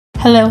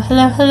Hello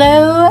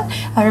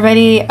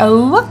everybody,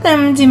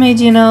 welcome to my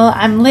channel.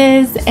 I'm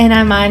Liz and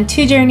I'm on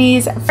two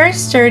journeys.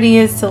 First journey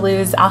is to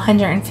lose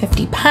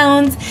 150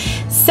 pounds.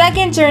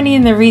 Second journey,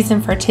 and the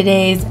reason for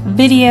today's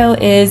video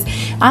is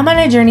I'm on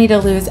a journey to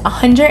lose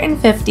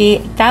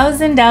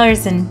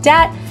 $150,000 in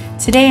debt.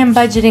 Today I'm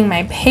budgeting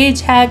my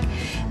paycheck.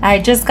 I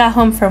just got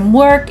home from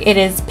work. It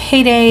is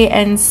payday,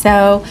 and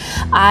so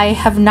I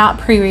have not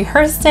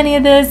pre-rehearsed any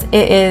of this.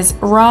 It is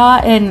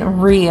raw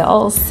and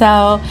real.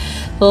 So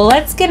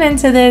let's get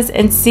into this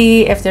and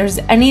see if there's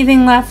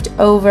anything left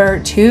over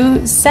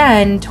to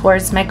send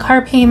towards my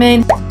car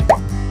payment.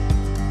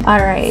 All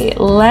right,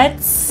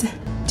 let's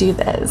do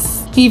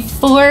this.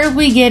 Before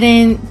we get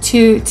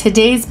into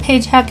today's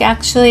paycheck,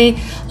 actually,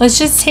 let's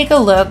just take a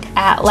look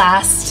at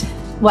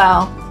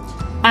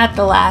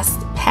the last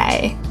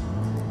pay.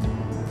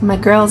 My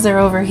girls are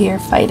over here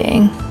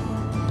fighting.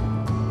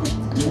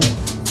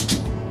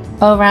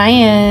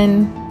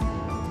 Orion.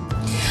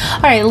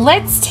 All right,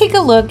 let's take a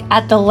look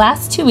at the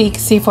last 2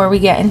 weeks before we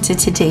get into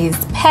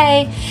today's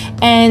pay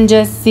and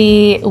just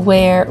see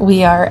where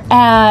we are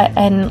at.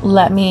 And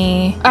all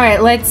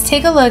right, let's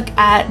take a look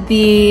at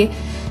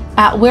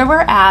where we're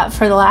at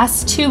for the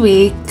last 2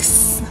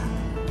 weeks.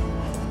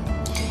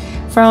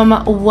 From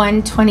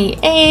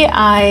 128,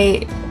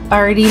 I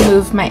already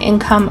moved my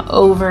income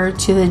over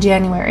to the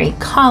January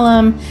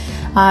column.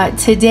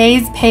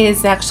 Today's pay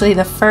is actually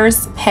the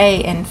first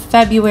pay in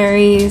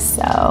February,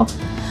 so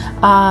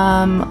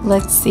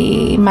let's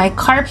see. My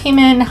car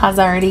payment has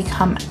already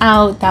come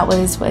out. That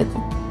was with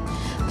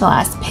the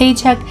last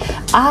paycheck.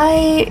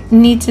 I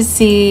need to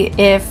see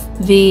if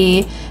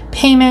the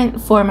payment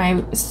for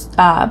my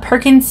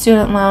Perkins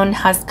student loan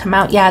has come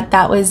out yet.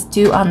 That was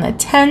due on the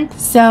 10th.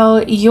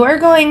 So you're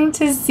going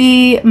to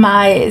see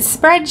my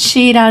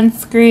spreadsheet on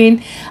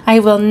screen. I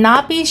will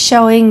not be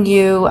showing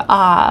you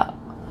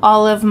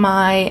all of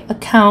my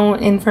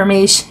account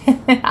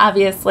information,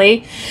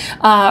 obviously,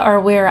 or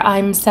where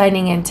I'm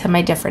signing into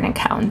my different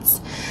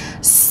accounts.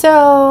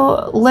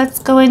 So let's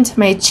go into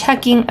my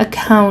checking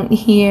account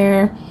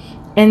here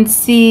and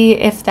see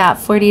if that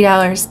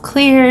 $40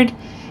 cleared.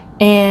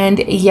 And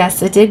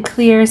yes, it did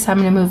clear, so I'm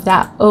going to move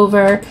that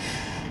over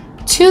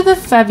to the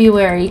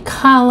February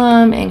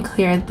column and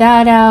clear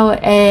that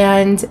out.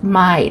 And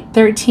my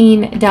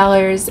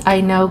 $13 I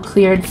know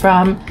cleared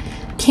from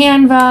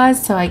Canva,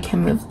 so I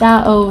can move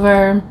that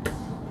over,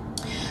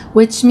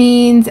 which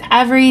means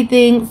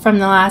everything from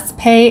the last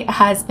pay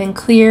has been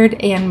cleared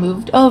and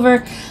moved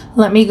over.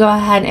 Let me go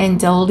ahead and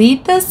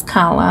delete this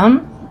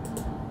column.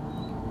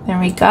 There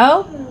we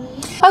go.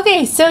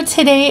 Okay, so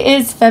today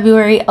is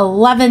February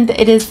 11th.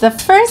 It is the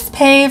first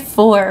pay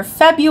for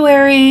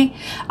February.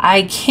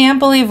 I can't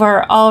believe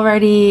we're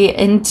already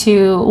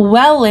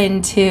well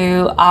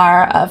into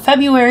our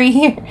February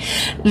here.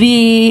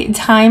 The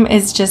time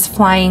is just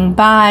flying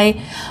by.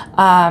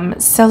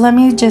 So let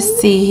me just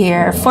see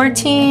here.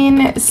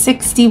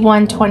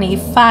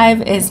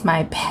 $1461.25 is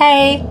my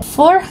pay.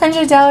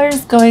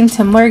 $400 going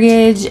to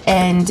mortgage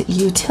and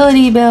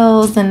utility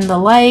bills and the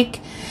like.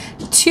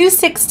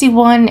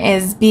 $261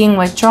 is being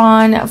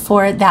withdrawn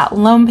for that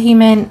loan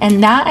payment,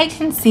 and that I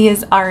can see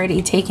is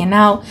already taken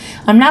out.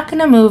 I'm not going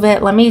to move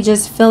it. Let me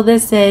just fill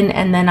this in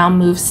and then I'll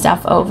move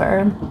stuff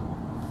over.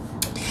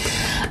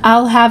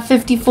 I'll have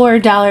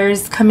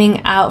 $54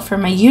 coming out for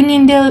my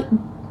union dues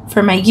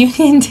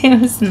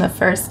in the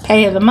first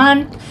pay of the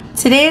month.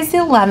 Today is the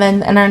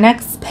 11th and our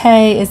next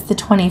pay is the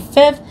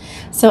 25th.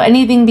 So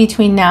anything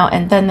between now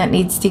and then that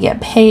needs to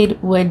get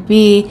paid would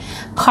be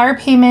car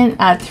payment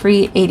at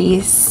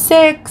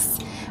 $386,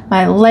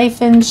 my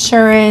life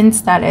insurance,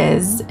 that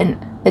is an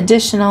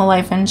additional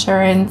life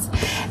insurance,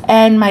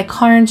 and my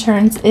car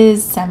insurance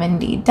is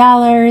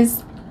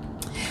 $70.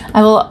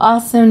 I will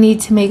also need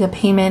to make a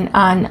payment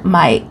on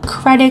my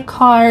credit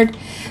card,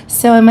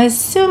 so I'm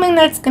assuming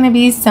that's going to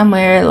be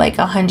somewhere like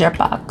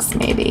 $100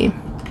 maybe.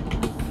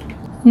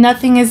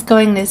 Nothing is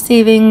going to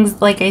savings.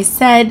 Like I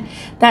said,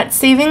 that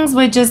savings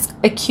would just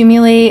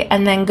accumulate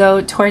and then go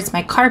towards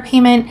my car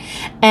payment,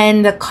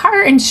 and the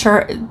car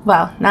insurance,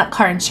 well, not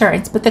car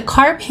insurance, but the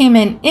car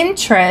payment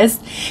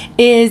interest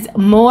is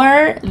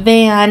more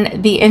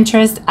than the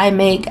interest I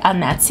make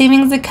on that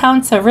savings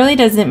account. So it really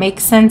doesn't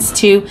make sense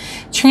to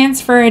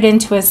transfer it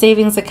into a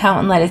savings account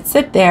and let it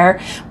sit there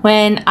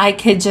when I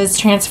could just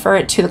transfer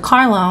it to the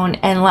car loan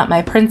and let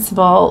my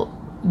principal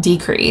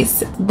decrease.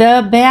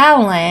 The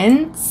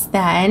balance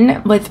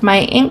then, with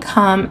my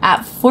income at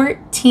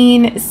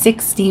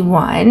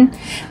 $1461,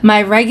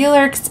 my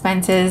regular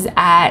expenses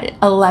at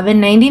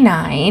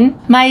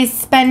 $11.99, my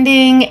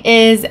spending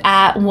is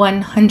at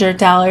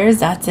 $100.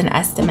 That's an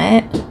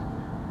estimate,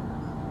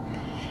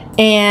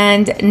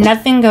 and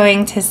nothing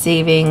going to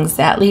savings.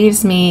 That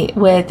leaves me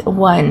with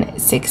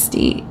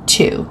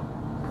 $162.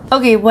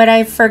 Okay, what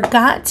I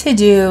forgot to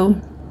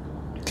do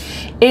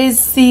is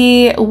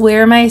see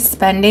where my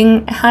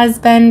spending has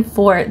been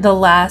for the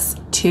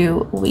last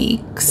 2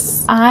 weeks.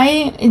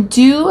 I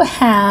do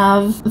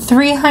have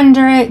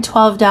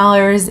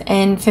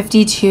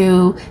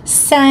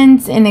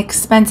 $312.52 in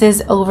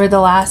expenses over the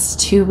last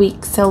 2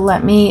 weeks. So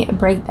let me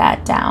break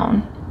that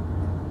down.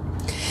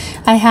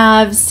 I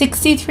have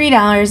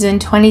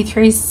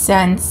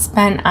 $63.23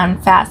 spent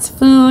on fast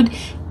food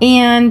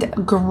and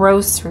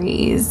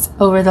groceries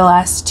over the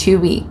last 2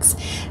 weeks.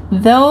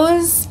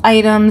 Those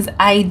items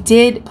I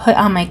did put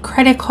on my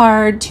credit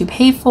card to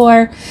pay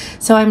for,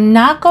 so I'm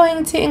not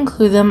going to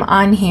include them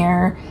on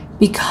here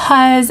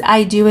because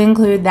I do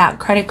include that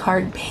credit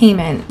card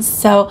payment.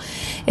 So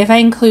if I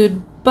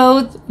include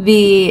both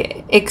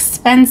the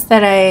expense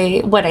that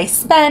what I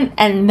spent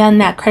and then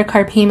that credit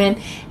card payment,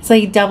 it's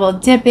like double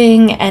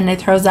dipping and it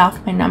throws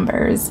off my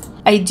numbers.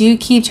 I do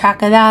keep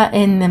track of that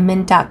in the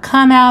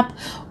mint.com app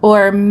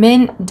or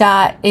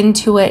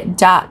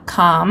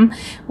mint.intuit.com,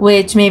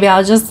 which maybe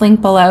I'll just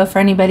link below for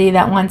anybody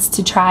that wants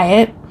to try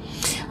it.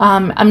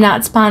 I'm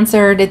not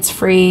sponsored, it's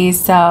free,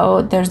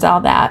 so there's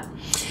all that.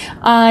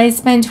 I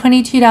spent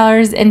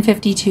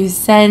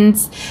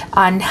 $22.52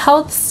 on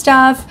health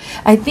stuff.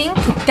 I think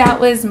that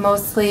was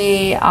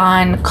mostly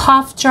on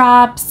cough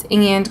drops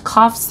and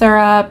cough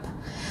syrup.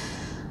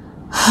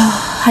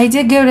 I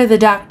did go to the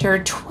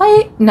doctor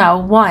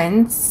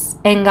once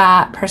and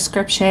got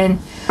prescription,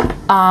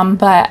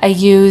 but I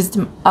used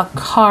a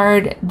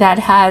card that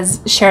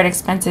has shared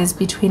expenses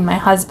between my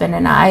husband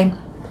and I,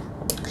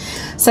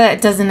 so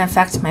it doesn't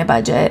affect my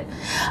budget.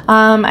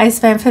 I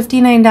spent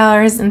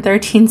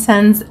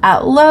 $59.13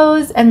 at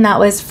Lowe's, and that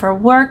was for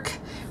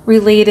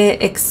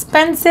work-related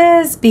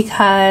expenses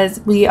because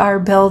we are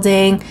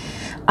building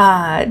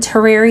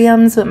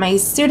terrariums with my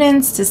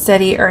students to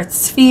study Earth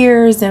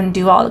spheres and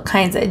do all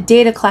kinds of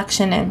data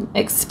collection and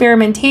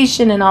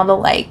experimentation and all the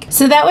like.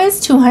 So that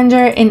was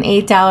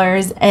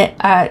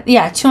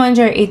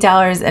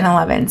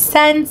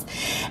 $208.11.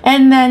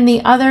 And then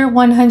the other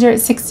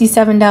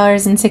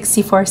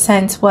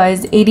 $167.64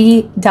 was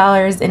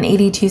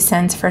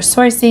 $80.82 for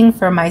sourcing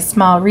for my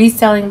small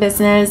reselling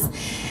business,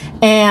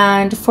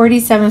 and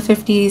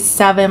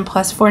 $47.57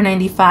 plus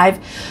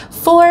 $4.95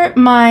 for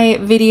my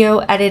video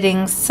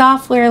editing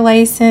software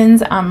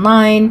license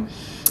online,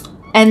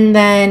 and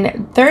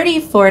then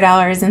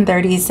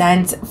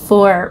 $34.30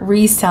 for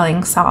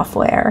reselling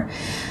software.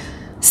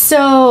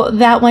 So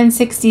that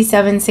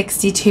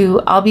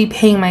 $167.62 I'll be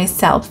paying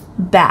myself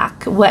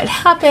back. What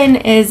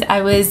happened is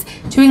I was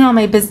doing all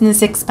my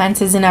business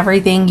expenses and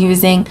everything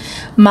using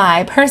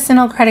my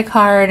personal credit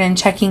card and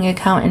checking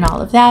account and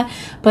all of that.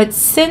 But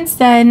since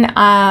then,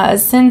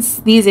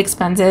 since these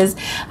expenses,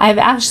 I've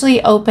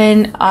actually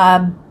opened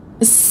a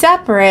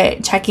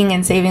separate checking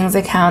and savings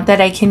account that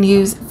I can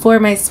use for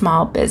my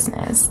small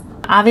business.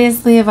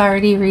 Obviously, I've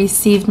already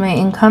received my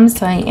income,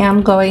 so I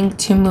am going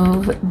to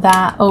move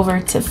that over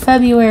to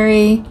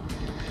February.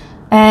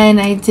 And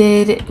I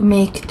did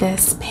make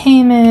this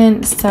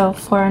payment, so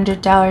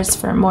 $400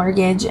 for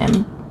mortgage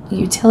and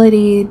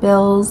utility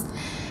bills.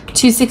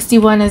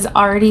 $261 has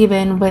already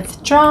been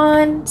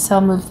withdrawn, so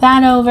I'll move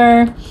that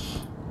over.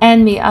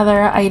 And the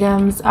other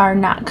items are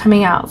not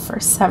coming out for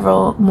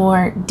several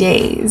more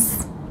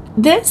days.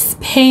 This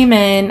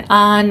payment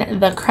on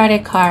the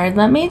credit card,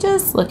 let me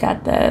just look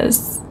at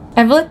this.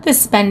 I've let the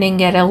spending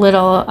get a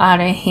little out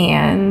of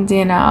hand,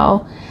 you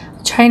know.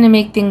 Trying to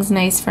make things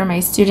nice for my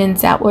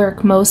students at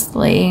work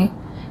mostly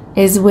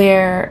is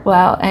where,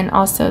 well, and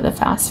also the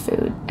fast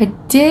food. I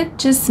did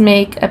just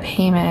make a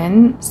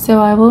payment, so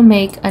I will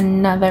make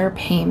another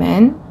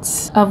payment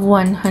of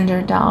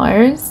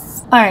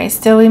 $100. All right,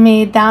 so we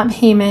made that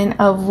payment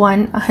of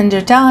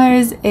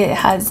 $100. It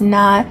has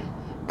not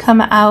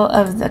come out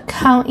of the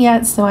account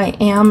yet, so I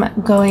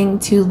am going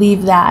to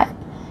leave that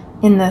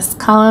in this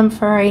column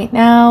for right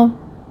now.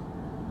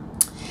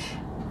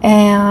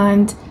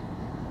 And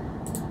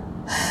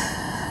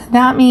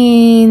that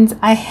means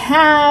I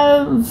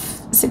have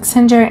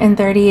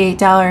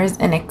 $638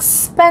 in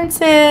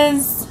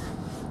expenses.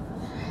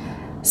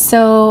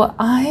 So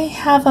I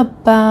have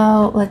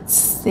about, let's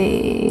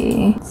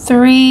see,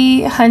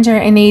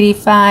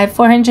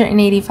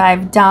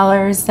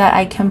 $485 that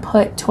I can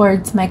put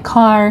towards my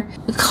car.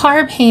 The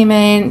car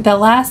payment, the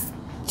last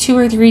 2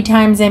 or 3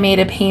 times I made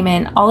a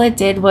payment, all it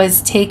did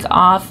was take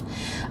off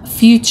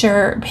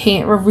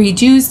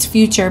reduced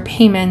future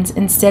payments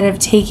instead of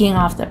taking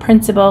off the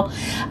principal.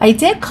 I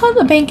did call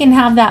the bank and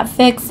have that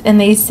fixed,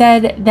 and they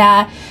said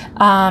that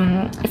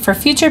for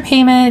future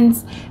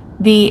payments,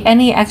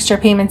 any extra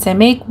payments I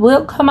make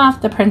will come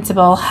off the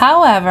principal.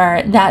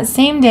 However, that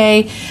same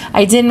day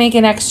I did make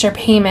an extra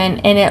payment,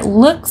 and it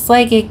looks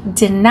like it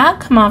did not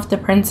come off the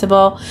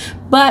principal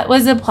but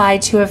was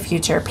applied to a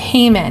future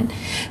payment.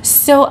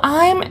 So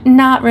I'm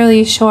not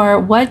really sure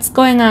what's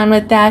going on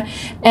with that.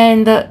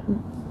 And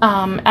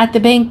at the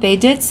bank, they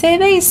did say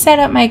they set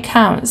up my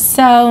account.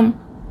 So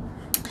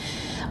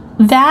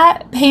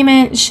that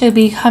payment should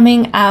be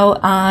coming out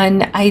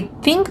on, I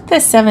think, the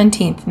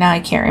 17th. Now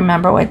I can't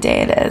remember what day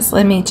it is.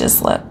 Let me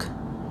just look.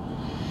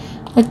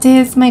 What day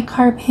is my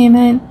car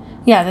payment?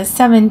 Yeah, the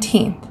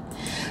 17th.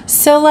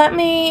 So let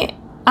me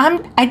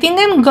I think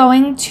I'm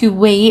going to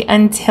wait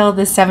until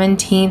the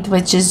 17th,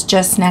 which is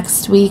just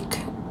next week.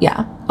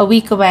 Yeah, a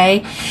week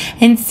away,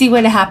 and see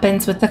what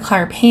happens with the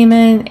car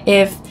payment.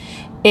 If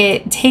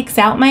it takes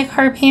out my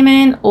car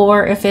payment,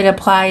 or if it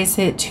applies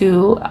it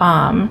to,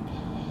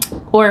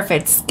 or if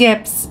it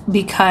skips,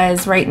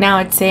 because right now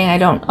it's saying I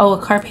don't owe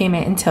a car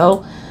payment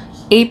until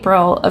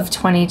April of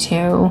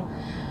 22.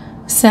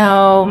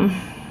 So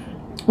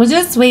we'll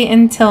just wait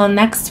until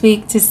next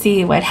week to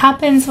see what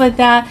happens with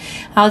that.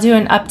 I'll do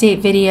an update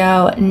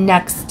video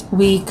next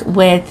week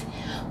with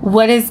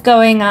what is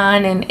going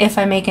on and if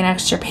I make an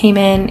extra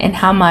payment and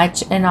how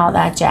much and all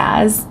that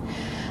jazz.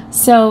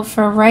 So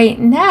for right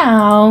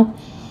now,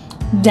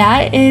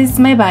 that is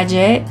my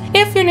budget.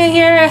 If you're new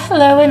here,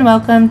 hello and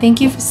welcome. Thank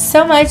you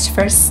so much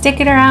for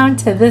sticking around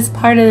to this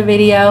part of the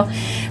video.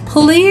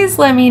 Please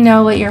let me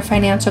know what your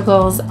financial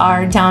goals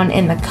are down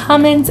in the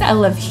comments. I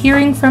love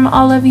hearing from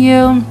all of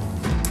you.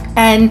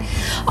 And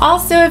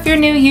also, if you're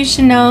new, you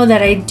should know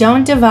that I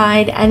don't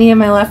divide any of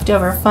my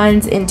leftover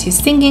funds into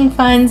sinking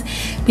funds,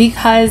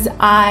 because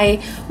I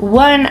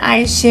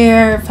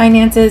share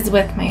finances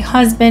with my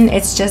husband.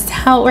 It's just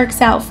how it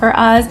works out for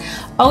us.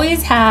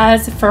 Always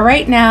has, for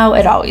right now,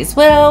 it always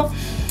will.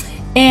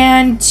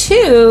 And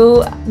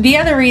two, the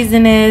other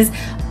reason is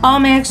all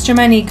my extra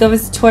money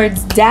goes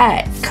towards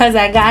debt, because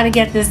I gotta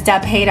get this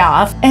debt paid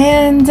off.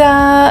 And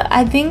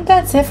I think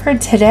that's it for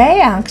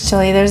today,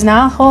 actually. There's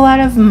not a whole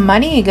lot of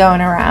money going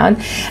around.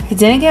 I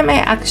didn't get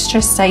my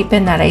extra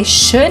stipend that I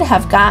should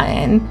have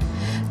gotten.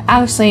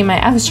 Actually,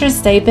 my extra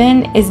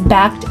stipend is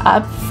backed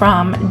up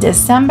from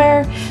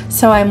December,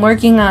 so I'm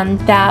working on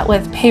that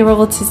with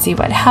payroll to see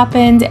what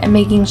happened and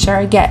making sure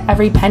I get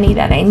every penny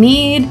that I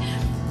need.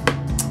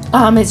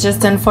 It's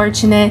just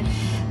unfortunate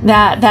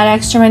that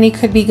extra money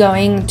could be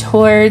going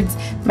towards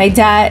my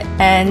debt,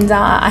 and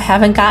I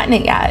haven't gotten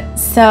it yet.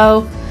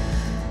 So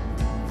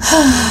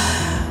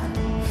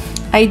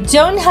I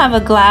don't have a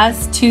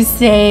glass to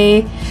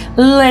say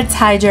let's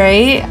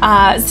hydrate,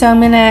 so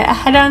I'm gonna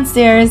head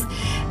downstairs,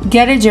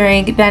 get a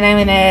drink, then I'm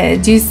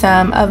gonna do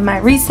some of my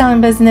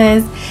reselling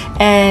business,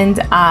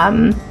 and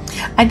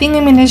I think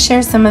I'm gonna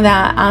share some of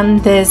that on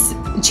this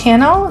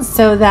channel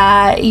so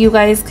that you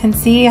guys can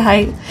see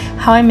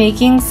how I'm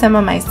making some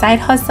of my side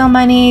hustle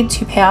money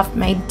to pay off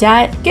my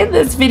debt. Give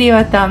this video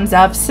a thumbs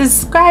up,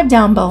 subscribe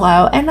down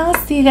below, and I'll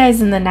see you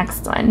guys in the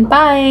next one.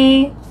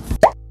 Bye.